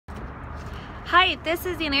Hi, this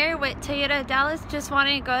is Yenairy with Toyota Dallas. Just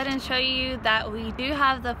wanted to go ahead and show you that we do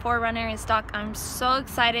have the 4RUNNER in stock. I'm so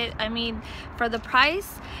excited. I mean, for the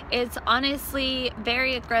price, it's honestly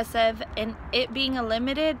very aggressive, and it being a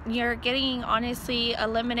limited, you're getting honestly a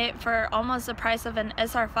limited for almost the price of an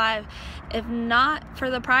SR5, if not for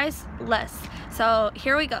the price, less. So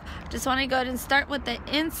here we go. Just want to go ahead and start with the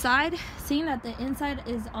inside. Seeing that the inside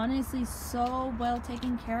is honestly so well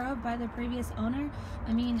taken care of by the previous owner.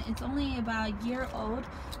 I mean, it's only about a year old,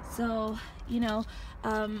 so you know,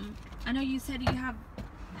 I know you said you have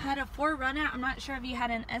had a 4RUNNER. I'm not sure if you had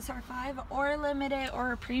an SR5 or a limited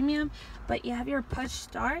or a premium, but you have your push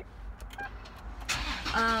start.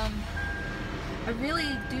 I really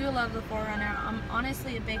do love the 4RUNNER. I'm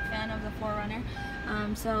honestly a big fan of the 4RUNNER.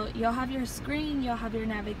 So you'll have your screen, you'll have your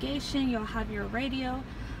navigation, you'll have your radio,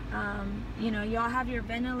 you know, you'll have your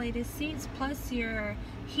ventilated seats plus your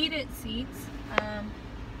heated seats.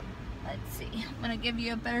 Let's see, I'm gonna give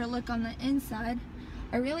you a better look on the inside.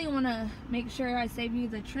 I really want to make sure I save you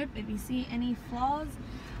the trip if you see any flaws,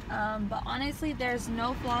 but honestly there's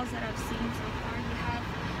no flaws that I've seen so far. You have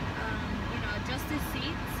you know, adjusted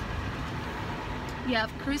seats, you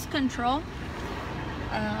have cruise control.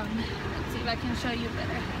 Let's see if I can show you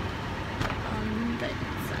better on the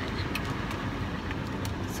inside.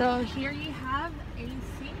 So here you have a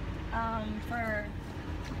seat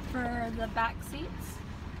for the back seats.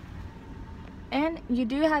 And you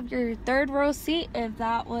do have your third row seat if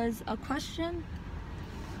that was a question.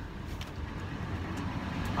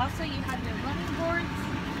 Also, you have your running boards.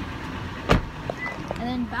 And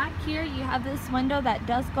then back here you have this window that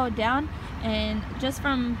does go down, and just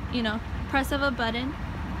from, you know, press of a button.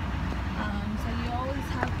 So you always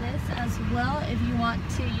have this as well if you want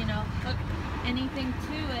to, you know, hook anything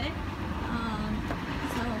to it.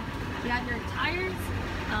 So you have your tires,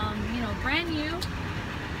 you know, brand new.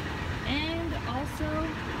 And also, I'm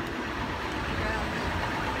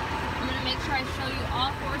going to make sure I show you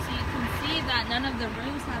all four so you can see that none of the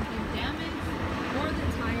rims have been damaged or the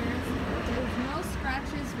tires.